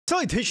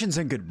Salutations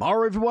and good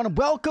morrow, everyone, and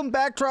welcome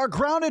back to our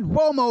Grounded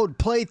Woe Mode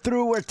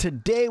playthrough, where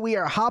today we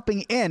are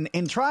hopping in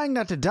and trying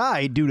not to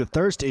die due to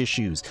thirst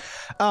issues.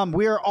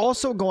 We are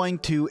also going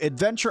to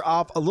adventure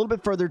off a little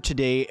bit further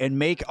today and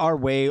make our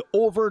way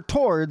over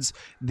towards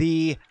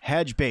the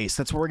hedge base.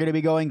 That's where we're going to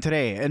be going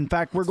today. In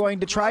fact, we're going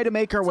to try to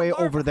make our way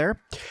over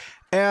there,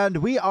 and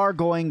we are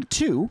going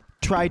to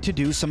try to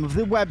do some of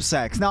the web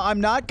sacks. Now, I'm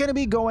not going to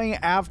be going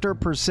after,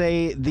 per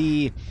se,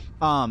 the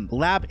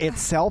lab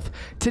itself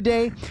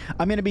today.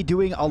 I'm going to be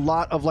doing a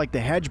lot of like the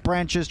hedge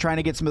branches, trying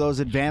to get some of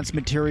those advanced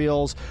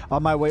materials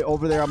on my way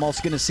over there. I'm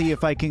also going to see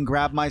if I can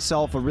grab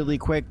myself a really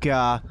quick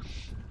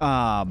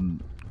rotten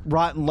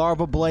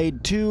larva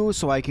blade too,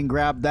 so I can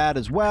grab that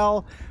as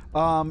well.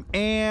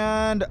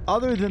 And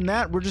other than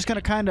that, we're just going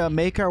to kind of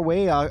make our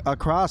way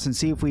across and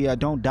see if we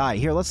don't die.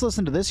 Here, let's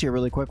listen to this here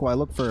really quick while I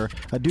look for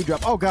a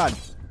dewdrop. Oh, God.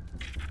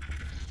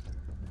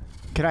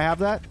 Can I have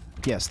that?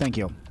 Yes, thank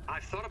you.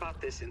 I've thought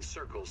about this in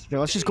circles. Yeah,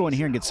 let's just go in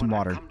here and get some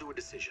water. Come to a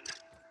decision.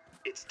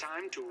 It's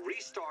time to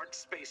restart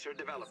spacer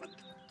development.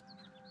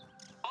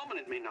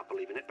 Ominent may not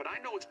believe in it, but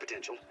I know its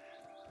potential.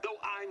 Though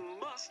I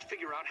must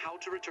figure out how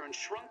to return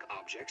shrunk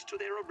objects to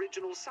their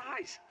original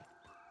size.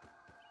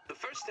 The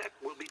first step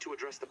will be to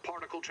address the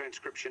particle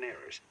transcription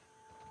errors.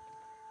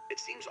 It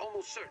seems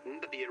almost certain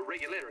that the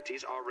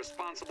irregularities are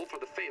responsible for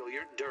the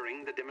failure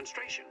during the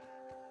demonstration.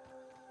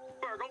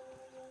 Burgle,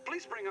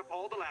 please bring up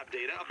all the lab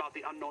data about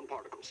the unknown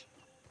particles.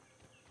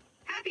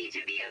 Happy to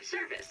be of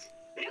service.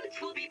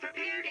 Notes will be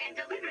prepared and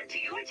delivered to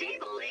your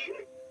table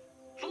in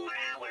 4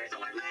 hours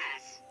or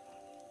less.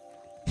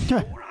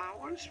 4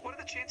 hours? What are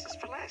the chances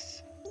for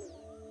less?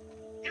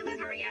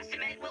 Delivery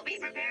estimate will be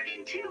prepared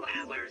in 2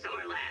 hours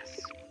or less.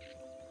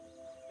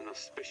 An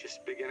auspicious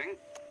beginning.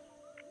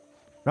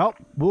 Well,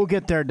 we'll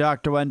get there,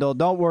 Dr. Wendell.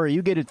 Don't worry,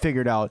 you get it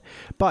figured out.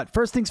 But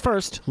first things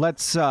first,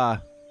 let's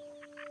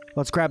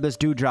grab this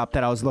dewdrop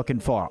that I was looking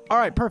for. All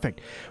right,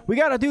 perfect. We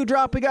got a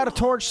dewdrop, we got a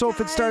torch, so if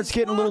it starts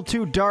getting a little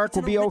too dark,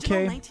 we'll be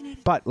okay.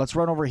 But let's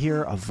run over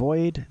here,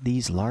 avoid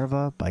these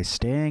larvae by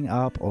staying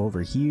up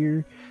over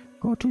here.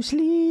 Go to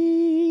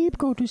sleep,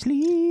 go to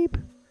sleep.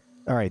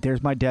 All right,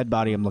 there's my dead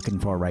body I'm looking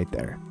for right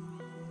there.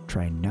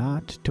 Try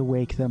not to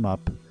wake them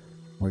up.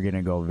 We're going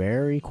to go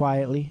very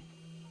quietly.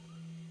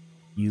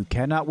 You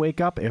cannot wake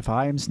up if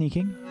I am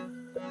sneaking.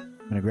 I'm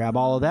going to grab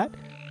all of that.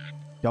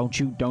 Don't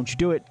you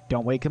do it.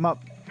 Don't wake them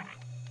up.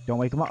 Don't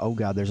wake him up. Oh,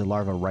 God, there's a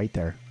larva right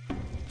there.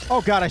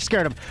 Oh, God, I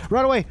scared him.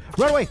 Run away.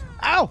 Run away.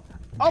 Ow.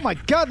 Oh, my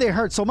God, they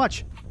hurt so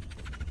much.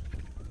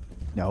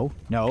 No,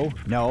 no,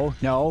 no,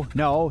 no,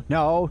 no,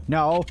 no,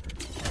 no.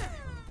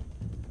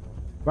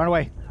 Run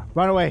away.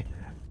 Run away.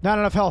 Not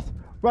enough health.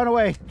 Run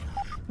away.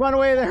 Run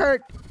away. They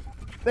hurt.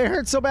 They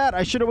hurt so bad.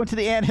 I should have went to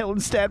the anthill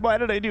instead. Why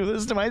did I do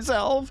this to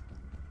myself?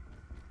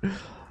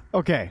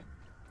 Okay.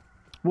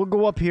 We'll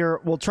go up here.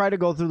 We'll try to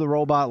go through the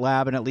robot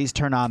lab and at least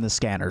turn on the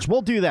scanners.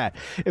 We'll do that.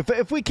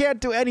 If we can't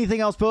do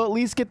anything else, we'll at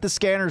least get the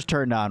scanners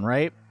turned on,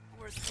 right?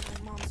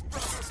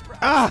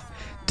 Ah!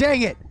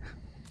 Dang it!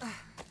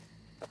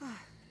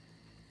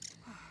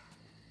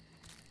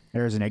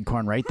 There's an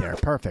acorn right there.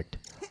 Perfect.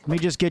 Let me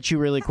just get you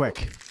really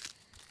quick.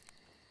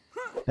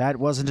 That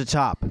wasn't a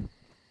top.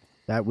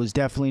 That was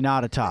definitely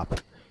not a top.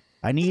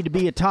 I need to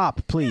be a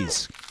top,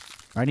 please.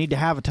 I need to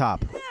have a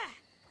top.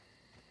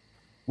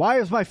 Why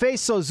is my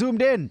face so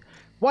zoomed in?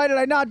 Why did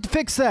I not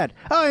fix that?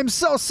 I am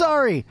so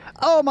sorry.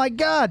 Oh, my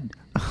God.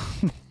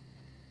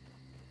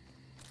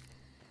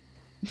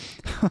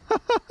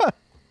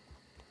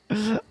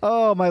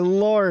 Oh, my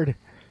Lord.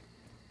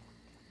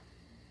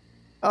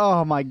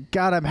 Oh, my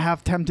God. I'm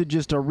half tempted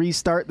just to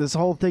restart this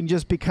whole thing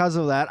just because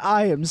of that.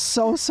 I am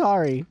so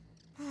sorry.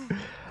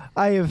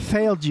 I have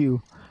failed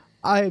you.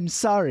 I am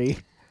sorry.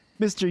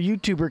 Mr.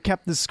 YouTuber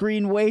kept the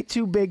screen way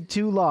too big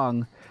too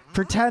long.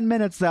 For 10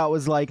 minutes that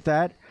was like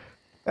that.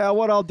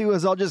 What I'll do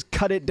is I'll just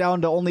cut it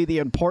down to only the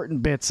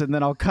important bits, and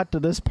then I'll cut to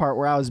this part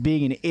where I was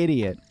being an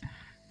idiot.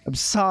 I'm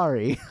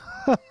sorry.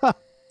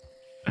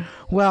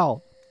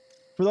 Well,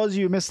 for those of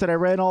you who missed it, I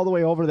ran all the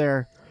way over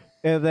there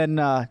and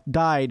then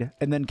died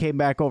and then came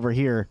back over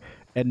here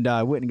and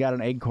went and got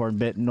an acorn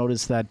bit and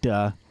noticed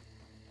that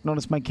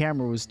noticed my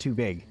camera was too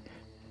big.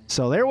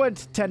 So there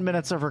went 10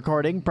 minutes of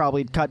recording,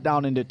 probably cut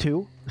down into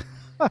 2.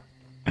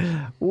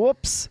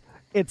 Whoops.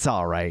 It's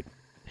all right.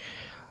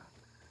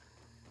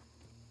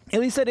 At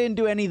least I didn't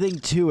do anything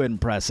too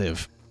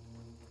impressive.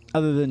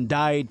 Other than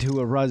die to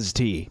a Ruz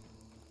T.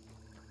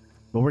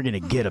 But we're going to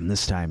get him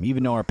this time.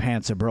 Even though our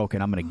pants are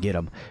broken, I'm going to get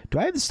him. Do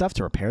I have the stuff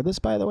to repair this,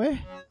 by the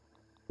way?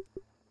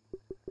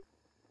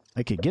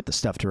 I could get the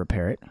stuff to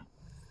repair it.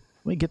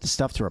 Let me get the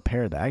stuff to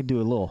repair that. I can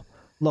do a little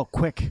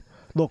quick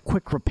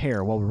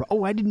repair. While we're,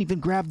 oh, I didn't even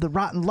grab the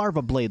rotten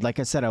larva blade like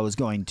I said I was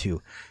going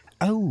to.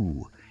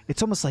 Oh,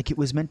 it's almost like it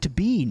was meant to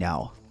be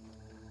now.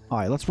 All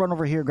right, let's run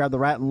over here, grab the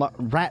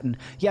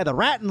the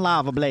rattan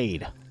lava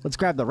blade. Let's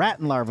grab the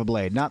rattan larva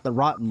blade, not the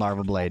rotten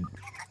larva blade.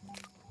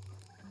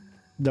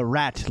 The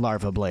rat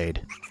larva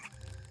blade.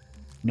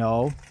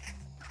 No.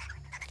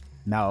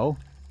 No.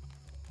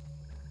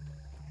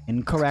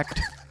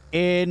 Incorrect.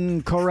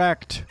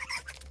 Incorrect.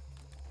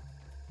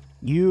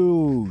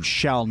 You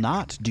shall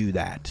not do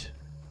that.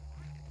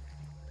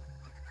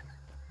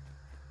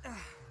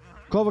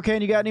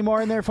 Clovercan, you got any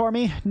more in there for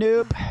me?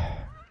 Nope. I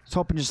was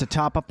hoping just to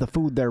top up the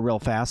food there real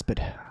fast, but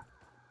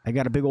I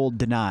got a big old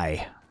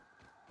deny.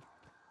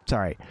 It's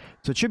alright.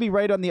 So it should be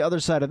right on the other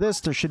side of this.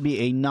 There should be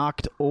a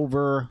knocked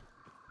over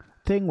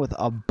thing with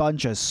a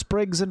bunch of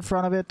sprigs in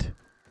front of it.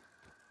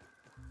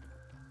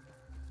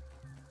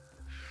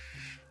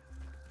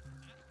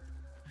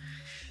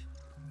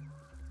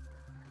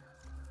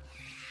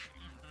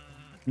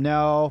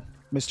 No,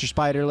 Mr.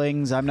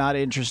 Spiderlings, I'm not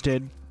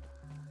interested.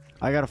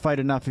 I gotta fight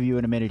enough of you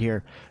in a minute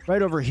here.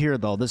 Right over here,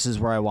 though, this is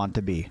where I want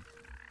to be.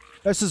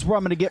 This is where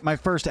I'm gonna get my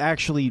first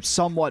actually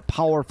somewhat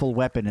powerful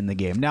weapon in the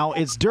game. Now,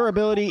 its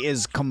durability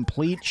is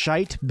complete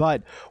shite,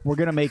 but we're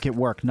gonna make it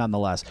work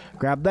nonetheless.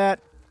 Grab that.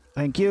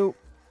 Thank you.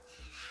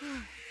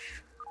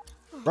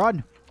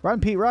 Run. Run,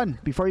 Pete, run.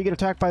 Before you get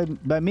attacked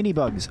by mini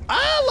bugs.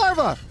 Ah,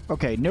 larva!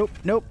 Okay, nope,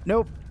 nope,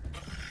 nope.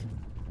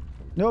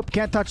 Nope,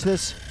 can't touch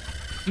this.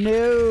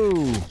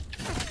 No.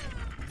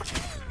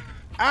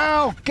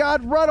 Ow!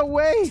 God, run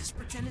away!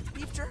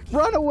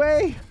 Run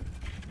away!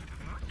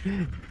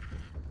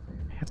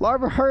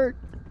 Larva hurt.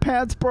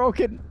 Pants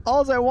broken.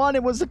 All I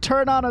wanted was to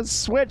turn on a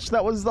switch.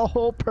 That was the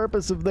whole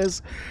purpose of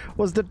this.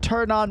 Was to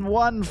turn on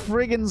one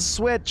friggin'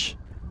 switch.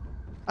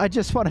 I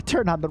just want to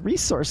turn on the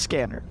resource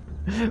scanner.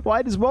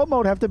 Why does WoW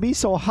mode have to be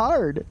so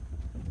hard?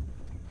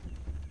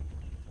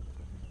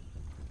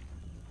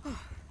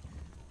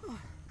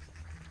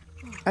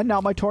 And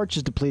now my torch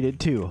is depleted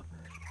too.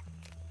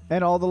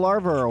 And all the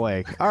larvae are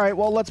awake. Alright,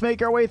 well, let's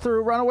make our way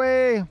through. Run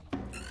away!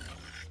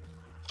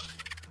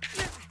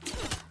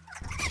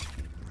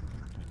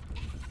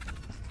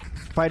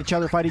 Fight each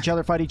other, fight each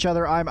other, fight each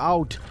other. I'm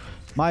out.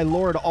 My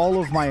lord, all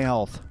of my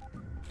health.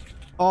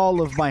 All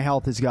of my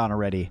health is gone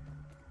already.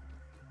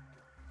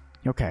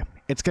 Okay,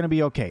 it's gonna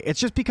be okay. It's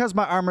just because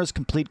my armor is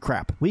complete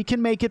crap. We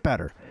can make it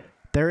better.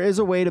 There is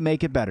a way to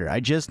make it better. I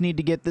just need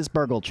to get this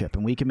burgle chip,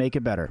 and we can make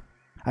it better.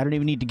 I don't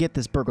even need to get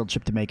this burgle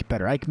chip to make it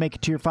better. I can make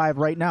it tier 5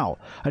 right now.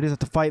 I just have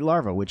to fight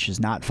larvae, which is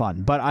not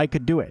fun, but I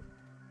could do it.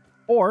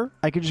 Or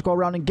I could just go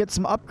around and get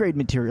some upgrade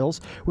materials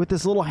with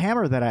this little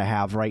hammer that I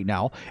have right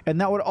now, and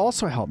that would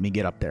also help me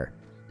get up there.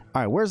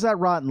 All right, where's that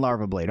rotten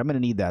larva blade? I'm going to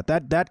need that.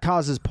 That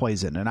causes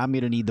poison, and I'm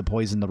going to need to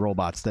poison the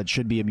robots that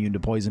should be immune to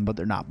poison, but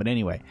they're not. But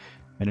anyway,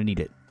 I'm going to need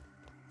it.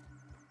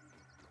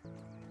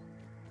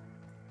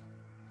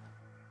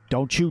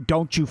 Don't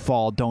you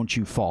fall. Don't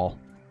you fall.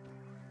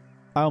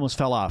 I almost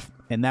fell off,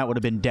 and that would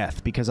have been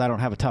death because I don't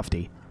have a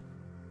tufty.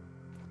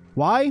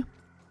 Why?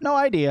 No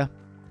idea.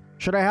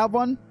 Should I have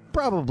one?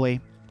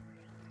 Probably.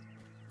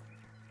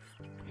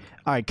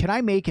 Alright, can I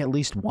make at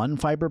least one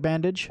fiber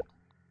bandage?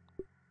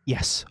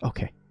 Yes,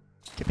 okay.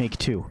 Can make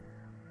 2.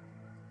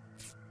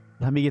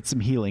 Let me get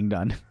some healing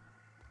done.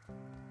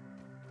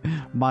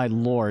 My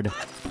lord.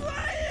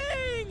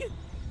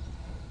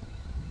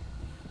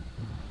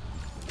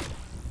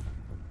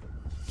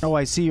 Oh,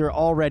 I see you're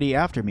already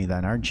after me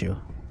then, aren't you?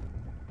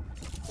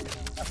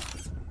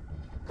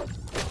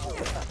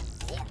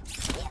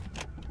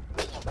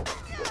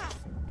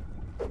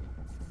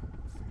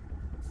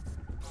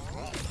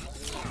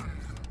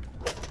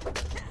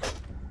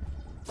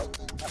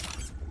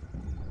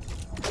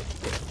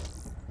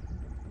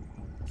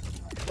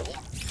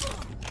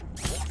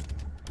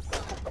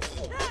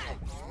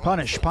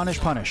 Punish, punish,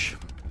 punish.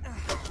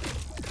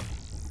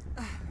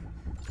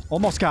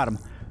 Almost got him.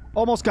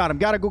 Almost got him.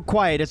 Gotta go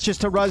quiet. It's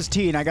just a Ruz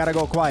T and I gotta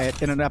go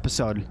quiet in an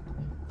episode.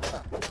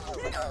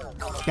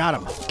 Got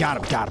him. Got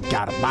him, got him,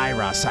 got him. My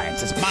raw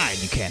science is mine.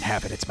 You can't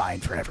have it. It's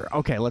mine forever.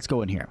 Okay, let's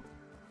go in here.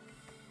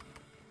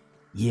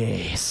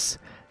 Yes.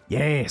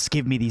 Yes.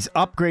 Give me these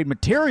upgrade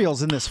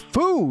materials in this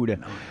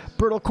food.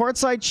 Brittle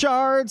quartzite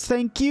shards.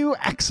 Thank you.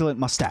 Excellent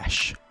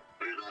mustache.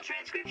 Verbal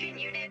transcription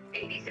unit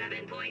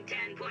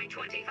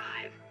 87.10.25.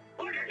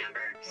 Order number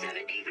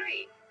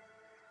 73.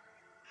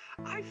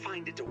 I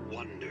find it a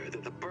wonder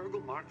that the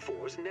Burgle Mark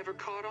IVs never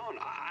caught on.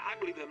 I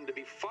believe them to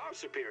be far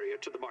superior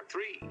to the Mark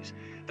IIIs.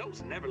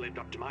 Those never lived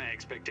up to my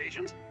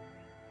expectations.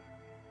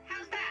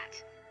 How's that?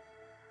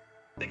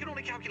 They can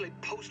only calculate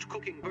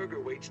post-cooking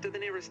burger weights to the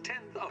nearest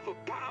 1/10 of a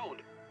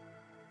pound.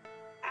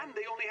 And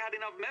they only had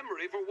enough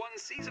memory for one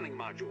seasoning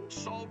module,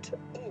 salt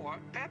or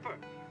pepper.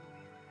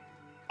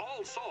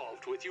 All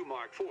solved with you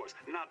Mark IVs,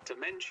 not to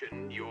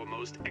mention your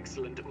most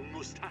excellent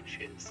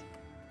mustaches.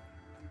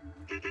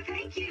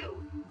 Thank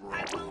you.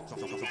 I will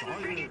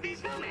never forget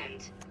this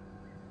moment.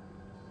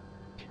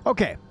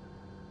 Okay.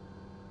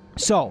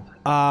 So,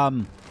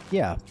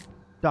 yeah.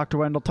 Dr.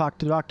 Wendell talked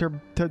to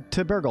Dr.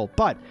 to Burgle.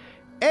 But,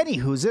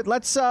 anywho's it,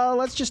 let's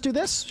just do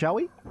this, shall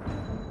we?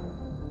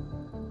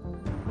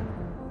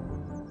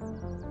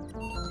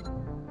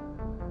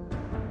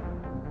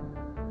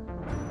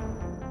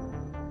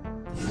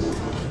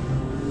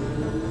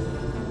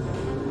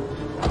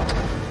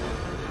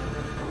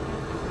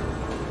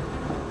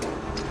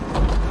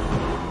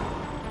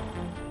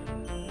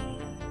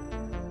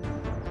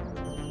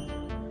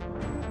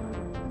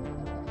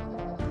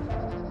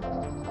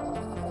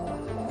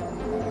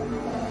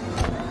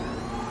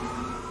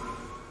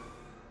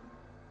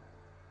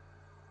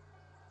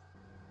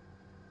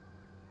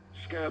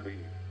 Scab-B.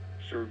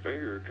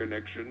 Surveyor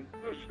connection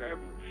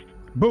established.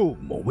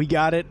 Boom. We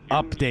got it Use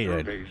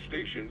updated. survey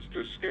stations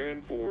to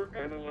scan for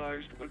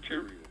analyzed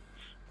materials.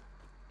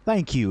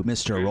 Thank you,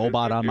 Mr. Visit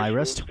Robot on my additional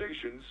wrist.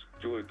 stations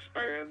to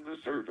expand the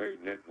survey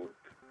network.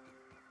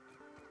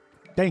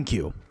 Thank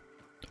you.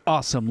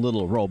 Awesome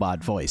little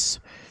robot voice.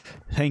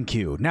 Thank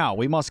you. Now,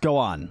 we must go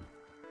on.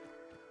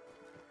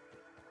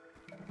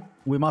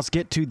 We must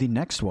get to the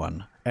next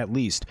one, at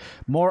least.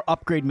 More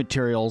upgrade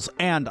materials,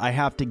 and I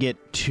have to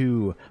get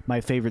to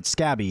my favorite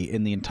Scab-B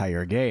in the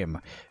entire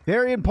game.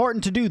 Very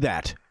important to do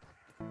that.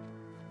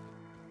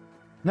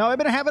 Now, I've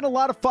been having a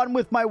lot of fun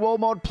with my WoW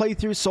mode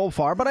playthrough so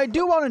far, but I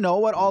do want to know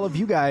what all of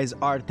you guys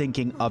are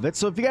thinking of it.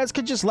 So if you guys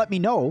could just let me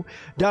know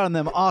down in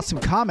them awesome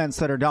comments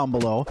that are down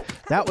below,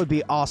 that would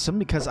be awesome,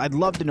 because I'd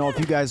love to know if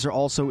you guys are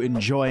also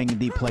enjoying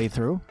the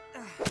playthrough.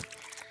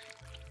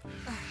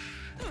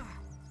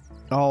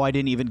 Oh, I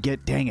didn't even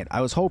get... Dang it.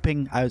 I was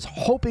hoping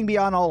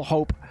beyond all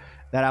hope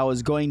that I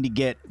was going to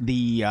get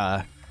the,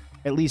 at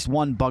least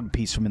one bug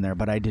piece from in there,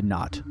 but I did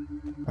not.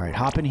 All right,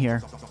 hop in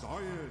here.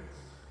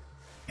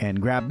 And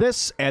grab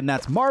this, and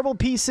that's marble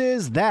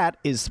pieces. That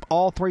is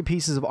all 3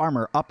 pieces of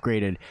armor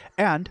upgraded.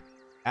 And,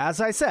 as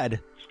I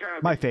said, Scab-B.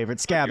 my favorite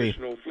Scab-B.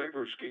 Additional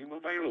flavor scheme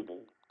available.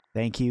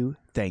 Thank you,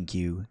 thank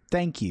you,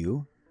 thank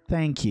you,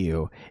 thank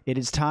you. It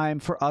is time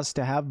for us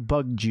to have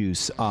bug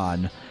juice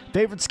on.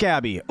 Favorite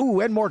Scab-B. Ooh,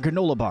 and more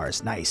granola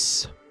bars.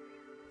 Nice.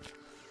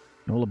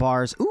 Granola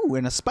bars. Ooh,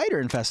 and a spider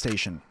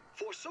infestation.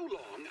 For so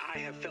long, I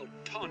have felt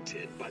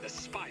taunted by the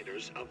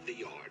spiders of the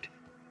yard.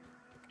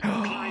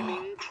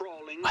 Climbing,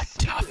 crawling,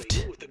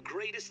 slithering with the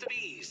greatest of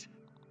ease.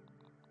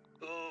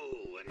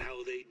 Oh, and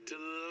how they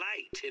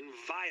delight in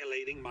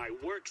violating my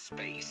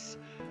workspace.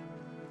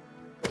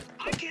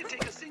 I can't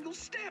take a single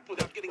step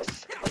without getting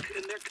stuck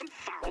in their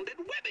confounded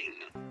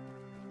webbing.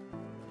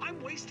 I'm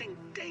wasting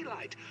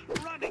daylight,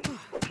 running,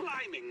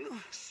 climbing,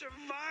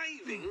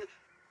 surviving,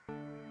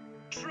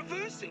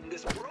 traversing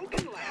this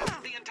broken land.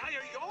 The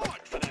entire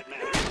yard, for that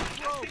matter,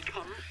 has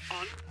become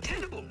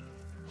untenable.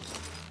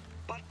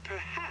 But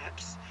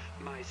perhaps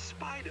my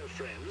spider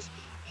friends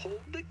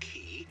hold the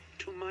key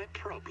to my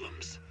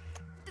problems.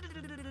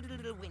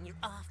 When you're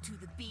off to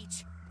the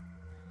beach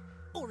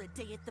or a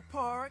day at the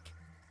park,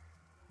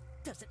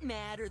 doesn't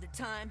matter the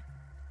time,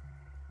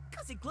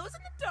 'cause it glows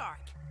in the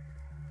dark.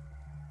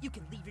 You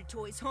can leave your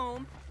toys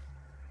home,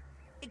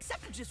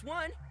 except for just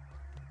one,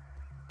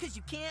 'cause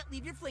you can't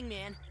leave your fling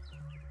man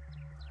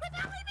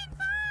without leaving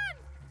fun.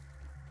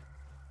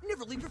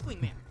 Never leave your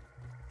fling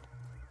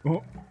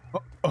man.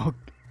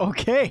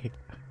 Okay.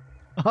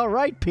 All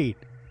right, Pete.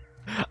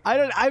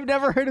 I've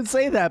never heard him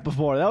say that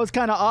before. That was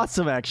kind of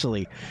awesome,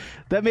 actually.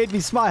 That made me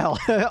smile.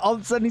 All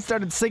of a sudden, he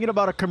started singing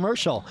about a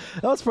commercial.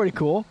 That was pretty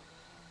cool.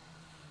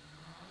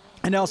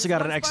 And I also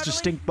got an extra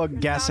stink bug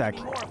gas sack.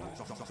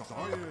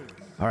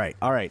 All right,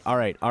 all right, all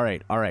right, all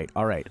right, all right,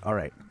 all right, all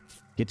right.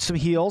 Get some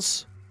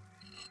heals.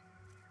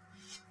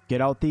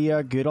 Get out the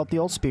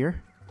old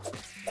spear.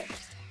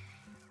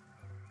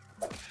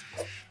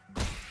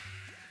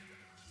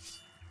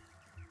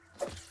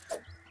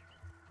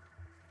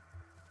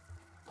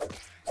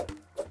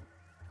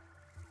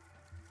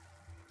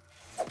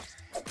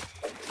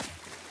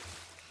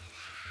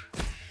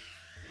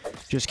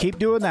 Just keep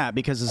doing that,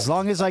 because as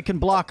long as I can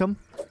block them,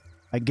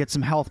 I can get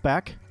some health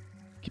back.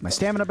 Get my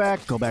stamina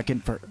back, go back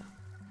in for...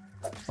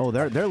 Oh,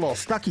 they're a little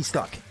stuck.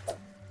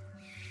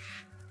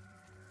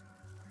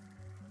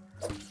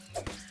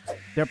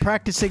 They're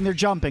practicing their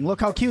jumping.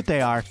 Look how cute they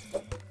are.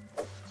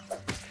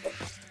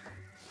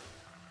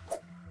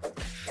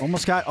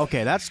 Almost got...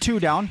 Okay, that's 2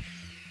 down.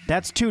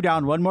 That's 2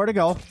 down. 1 more to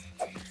go.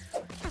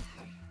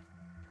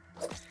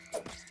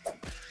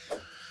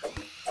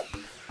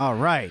 All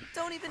right.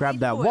 Grab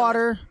that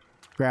water.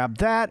 Grab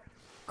that.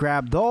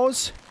 Grab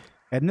those.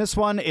 And this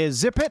one is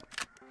zip it.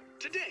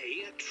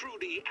 Today,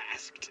 Trudy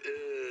asked,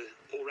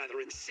 or rather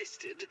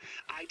insisted,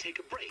 I take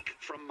a break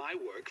from my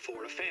work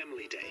for a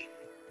family day.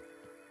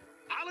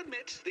 I'll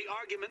admit the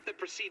argument that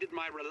preceded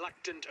my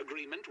reluctant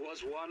agreement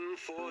was one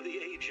for the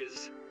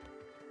ages.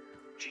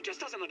 She just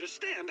doesn't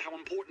understand how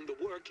important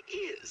the work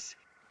is.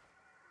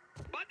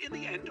 But in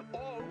the end,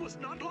 all was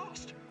not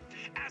lost.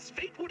 As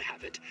fate would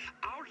have it,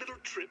 our little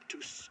trip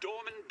to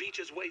Stormin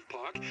Beach's Wave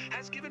Park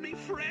has given me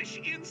fresh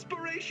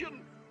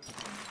inspiration.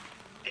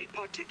 A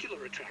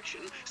particular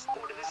attraction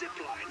sported a zip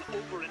line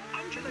over an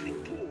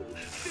undulating pool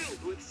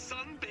filled with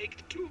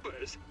sun-baked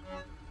tubers,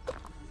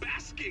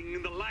 basking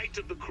in the light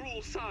of the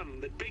cruel sun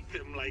that baked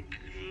them like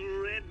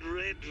red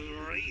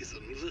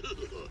raisins.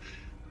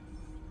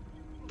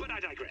 But I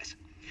digress.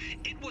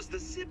 It was the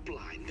zip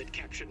line that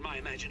captured my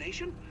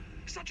imagination.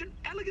 Such an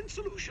elegant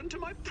solution to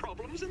my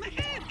problems in the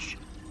hedge.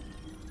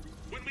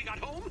 When we got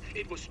home,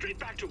 it was straight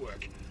back to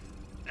work.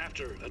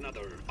 After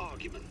another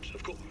argument,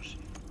 of course.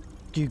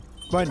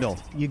 Wendell,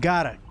 you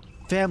got it.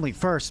 Family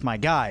first, my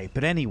guy.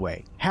 But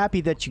anyway,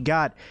 happy that you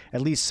got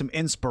at least some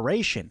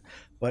inspiration.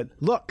 But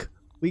look,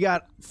 we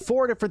got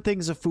 4 different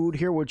things of food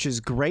here, which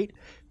is great.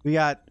 We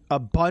got a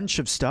bunch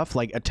of stuff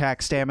like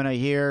attack stamina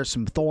here,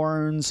 some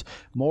thorns,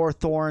 more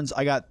thorns.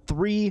 I got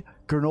 3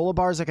 granola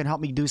bars that can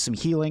help me do some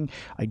healing.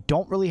 I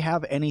don't really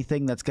have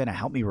anything that's going to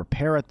help me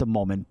repair at the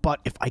moment, but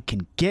if I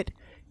can get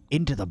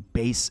into the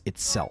base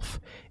itself,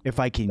 if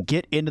I can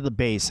get into the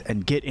base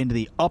and get into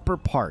the upper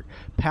part,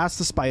 past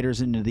the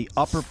spiders into the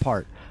upper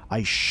part,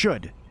 I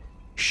should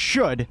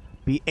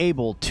be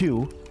able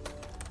to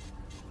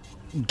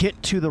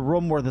get to the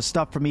room where the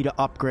stuff for me to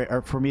upgrade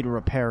or for me to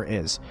repair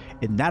is.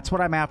 And that's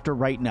what I'm after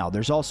right now.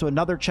 There's also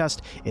another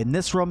chest in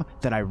this room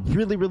that I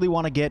really, really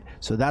want to get.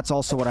 So that's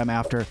also what I'm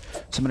after.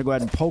 So I'm going to go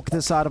ahead and poke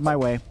this out of my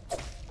way.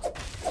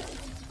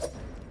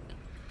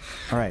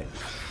 All right.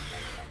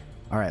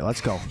 All right, let's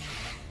go.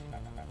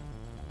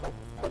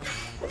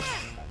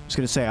 Just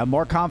going to say, I'm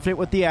more confident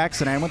with the axe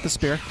than I am with the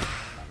spear.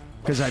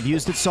 Because I've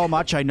used it so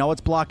much. I know it's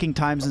blocking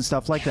times and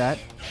stuff like that.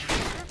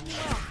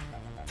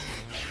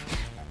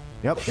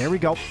 Yep, there we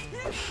go.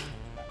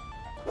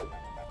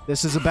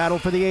 This is a battle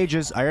for the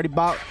ages. I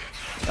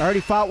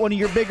already fought one of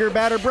your bigger,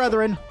 badder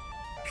brethren.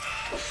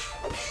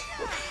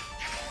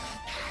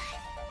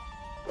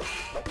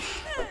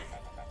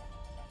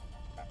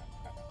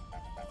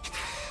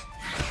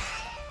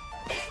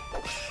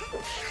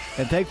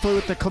 And thankfully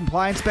with the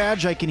compliance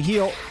badge, I can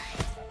heal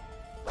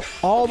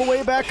all the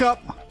way back up.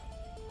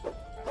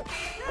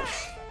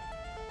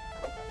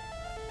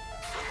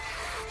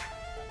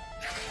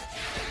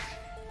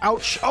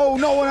 Ouch. Oh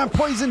no, and I'm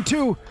poisoned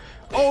too.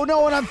 Oh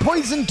no, and I'm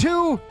poisoned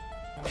too.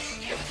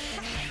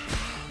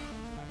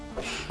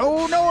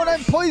 Oh no, and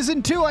I'm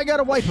poisoned too. I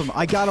gotta wipe him.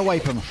 I gotta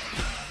wipe him.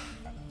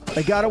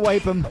 I gotta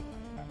wipe him.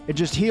 And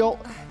just heal.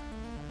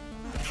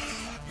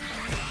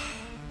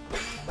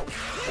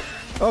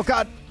 Oh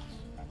god.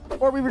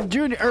 Or we were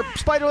doing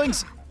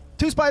spiderlings.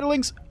 2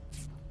 spiderlings.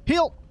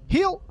 Heal.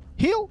 Heal.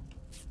 Heal.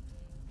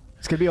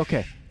 It's gonna be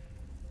okay.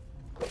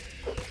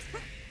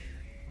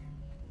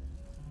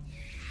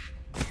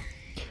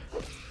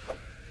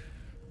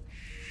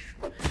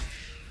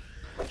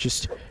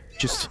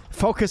 Just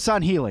focus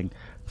on healing.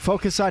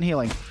 Focus on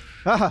healing.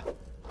 Ah.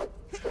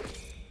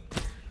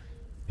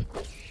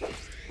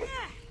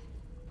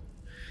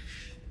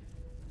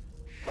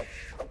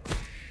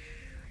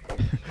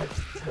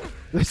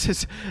 This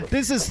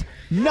is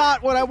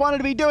not what I wanted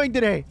to be doing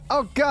today.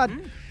 Oh god.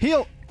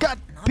 Heal. God.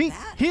 Pete.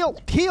 Heal.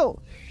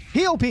 Heal.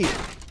 Heal, Pete.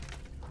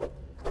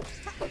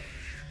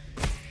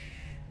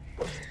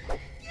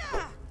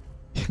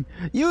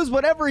 Use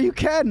whatever you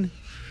can.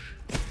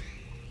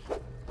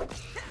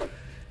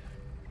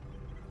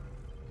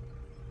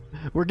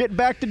 We're getting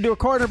backed into a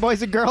corner,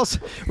 boys and girls.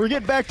 We're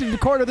getting backed into a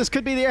corner. This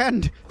could be the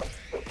end.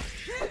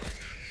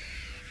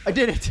 I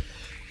did it.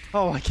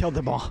 Oh, I killed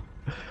them all.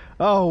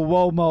 Oh,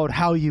 woe mode,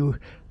 how you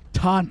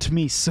taunt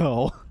me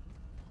so.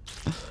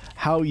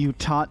 How you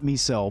taunt me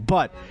so.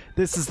 But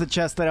this is the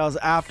chest that I was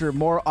after.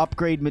 More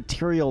upgrade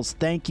materials.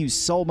 Thank you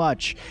so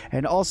much.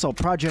 And also,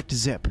 Project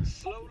Zip.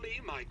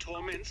 Slowly, my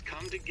torments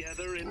come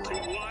together into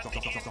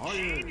one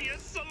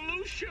ingenious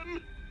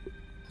solution.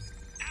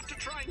 After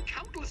trying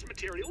countless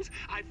materials,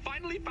 I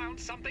finally found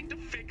something to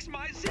fix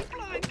my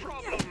zipline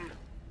problem.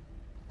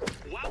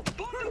 While the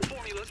bonding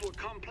formulas were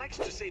complex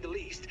to say the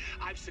least,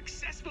 I've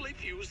successfully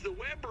fused the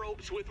web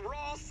ropes with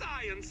raw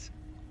science.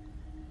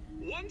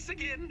 Once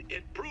again,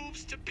 it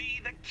proves to be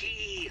the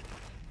key.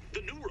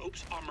 The new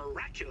ropes are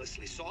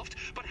miraculously soft,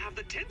 but have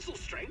the tensile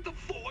strength of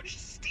forged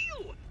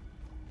steel.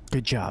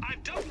 Good job.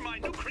 I've dubbed my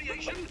new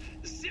creation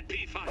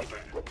Zippy Fiber.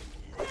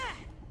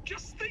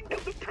 Just think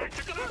of the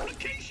practical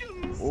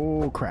applications.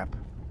 Oh, crap.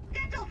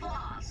 Dental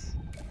floss.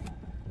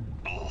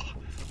 Oh,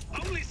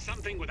 only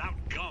something without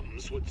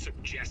gums would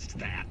suggest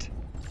that.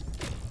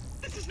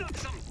 This is not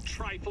some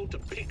trifle to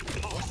pick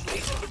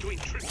parsley between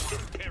trips to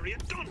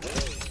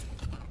periodontists.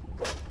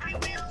 I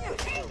will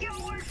take your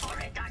word for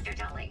it, Dr.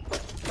 Tully.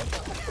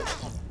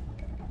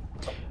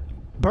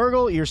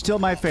 Burgle, you're still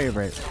my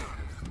favorite.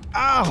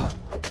 Ow!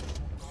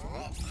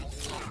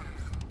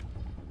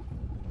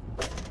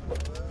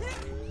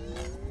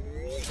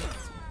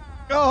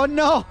 Oh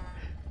no!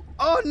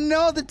 Oh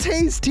no, the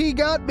taste tea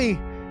got me!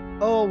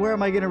 Oh, where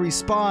am I gonna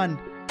respawn?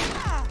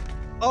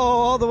 Oh,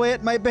 all the way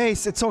at my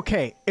base. It's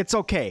okay. It's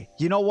okay.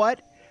 You know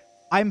what?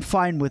 I'm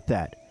fine with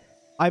that.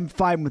 I'm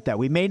fine with that.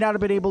 We may not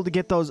have been able to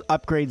get those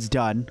upgrades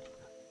done.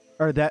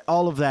 Or that,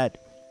 all of that.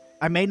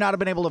 I may not have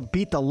been able to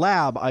beat the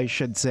lab, I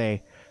should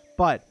say.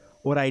 But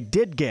what I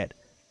did get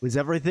was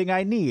everything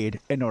I need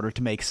in order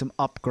to make some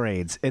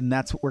upgrades. And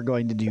that's what we're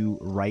going to do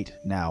right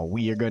now.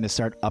 We are going to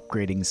start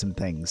upgrading some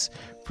things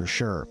for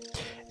sure.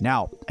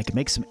 Now, I can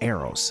make some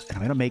arrows. And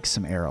I'm going to make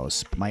some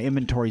arrows. But my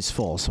inventory's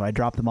full, so I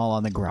drop them all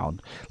on the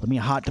ground. Let me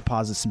hot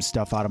deposit some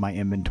stuff out of my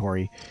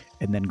inventory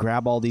and then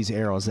grab all these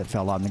arrows that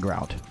fell on the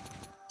ground.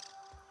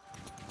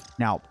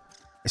 Now,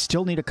 I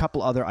still need a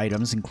couple other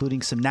items,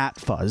 including some gnat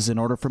fuzz, in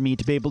order for me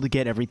to be able to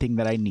get everything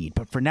that I need.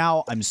 But for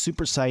now, I'm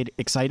super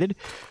excited.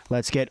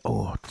 Let's get,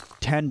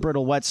 10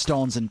 brittle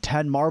whetstones and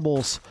 10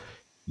 marbles.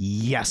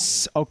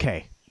 Yes.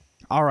 Okay.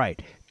 All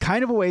right.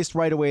 Kind of a waste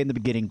right away in the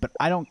beginning, but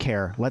I don't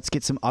care. Let's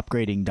get some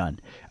upgrading done.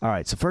 All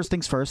right. So first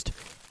things first,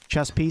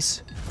 chest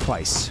piece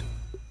twice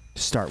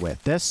to start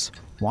with. This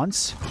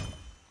once.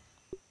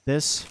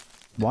 This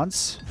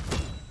once.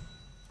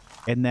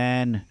 And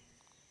then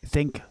I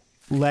think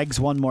legs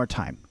one more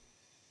time.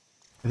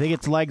 I think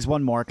it's legs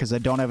one more because I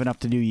don't have enough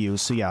to do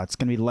use. So yeah, it's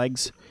going to be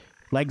legs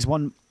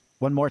one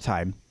more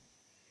time.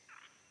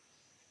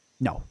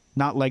 No,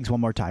 not legs one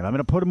more time. I'm going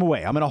to put him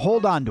away. I'm going to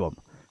hold on to him.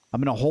 I'm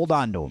going to hold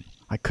on to him.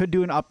 I could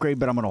do an upgrade,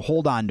 but I'm going to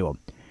hold on to him.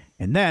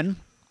 And then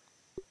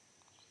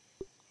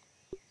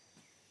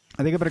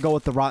I think I'm going to go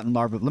with the rotten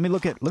larva. Let me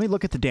look at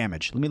the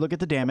damage. Let me look at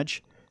the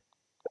damage.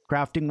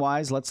 Crafting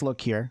wise, let's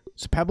look here.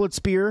 So pebblet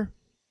spear,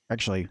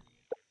 actually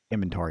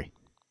inventory.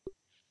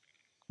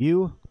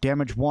 You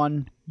damage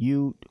 1,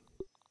 you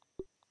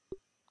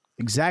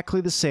exactly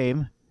the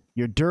same.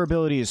 Your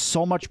durability is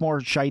so much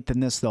more shite than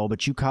this though,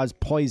 but you cause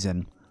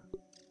poison.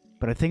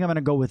 But I think I'm going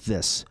to go with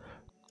this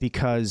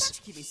because That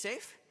should keep me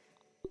safe.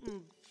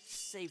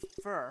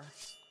 Safer.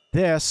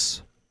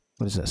 This,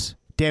 what is this?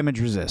 Damage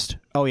resist.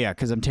 Oh yeah,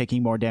 because I'm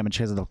taking more damage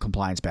because of the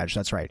compliance badge.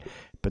 That's right.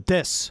 But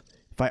this,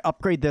 if I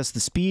upgrade this, the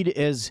speed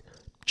is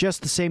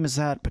just the same as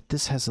that, but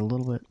this has a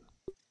little bit.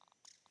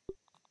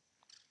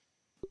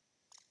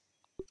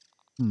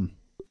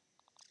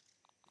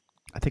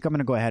 I think I'm going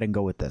to go ahead and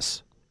go with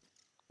this.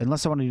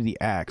 Unless I want to do the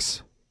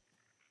axe.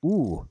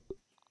 Ooh.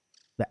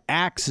 The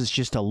axe is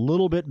just a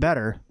little bit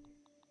better.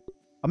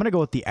 I'm going to go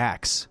with the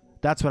axe.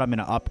 That's what I'm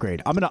going to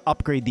upgrade. I'm going to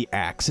upgrade the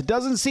axe. It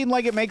doesn't seem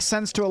like it makes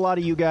sense to a lot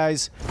of you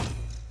guys,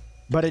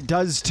 but it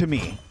does to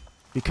me.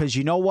 Because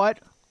you know what?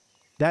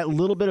 That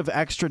little bit of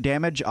extra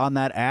damage on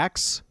that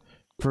axe,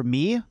 for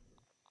me,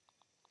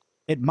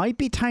 it might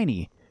be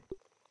tiny,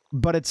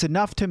 but it's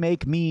enough to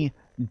make me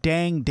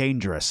dang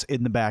dangerous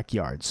in the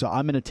backyard. So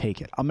I'm going to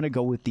take it. I'm going to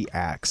go with the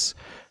axe.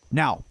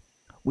 Now,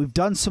 we've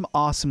done some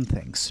awesome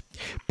things,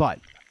 but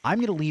I'm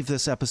going to leave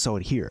this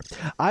episode here.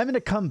 I'm going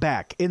to come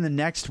back in the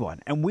next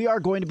one, and we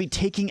are going to be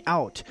taking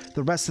out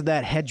the rest of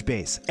that hedge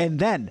base. And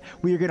then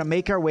we are going to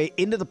make our way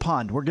into the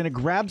pond. We're going to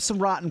grab some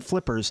rotten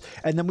flippers,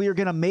 and then we are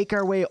going to make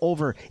our way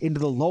over into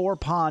the lower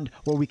pond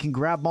where we can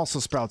grab muscle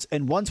sprouts.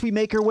 And once we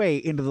make our way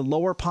into the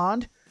lower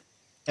pond,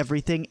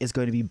 everything is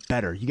going to be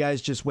better. You guys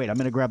just wait. I'm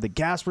going to grab the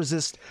gas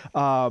resist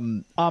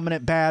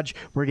ominate badge.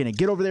 We're going to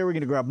get over there. We're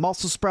going to grab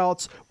muscle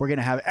sprouts. We're going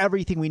to have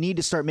everything we need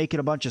to start making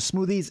a bunch of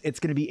smoothies.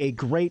 It's going to be a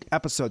great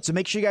episode. So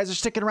make sure you guys are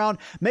sticking around.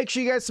 Make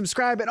sure you guys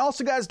subscribe. And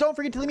also, guys, don't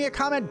forget to leave me a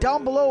comment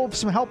down below of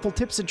some helpful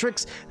tips and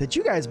tricks that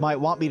you guys might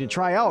want me to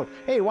try out.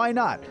 Hey, why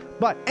not?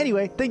 But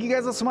anyway, thank you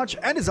guys all so much.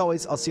 And as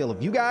always, I'll see all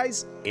of you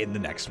guys in the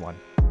next one.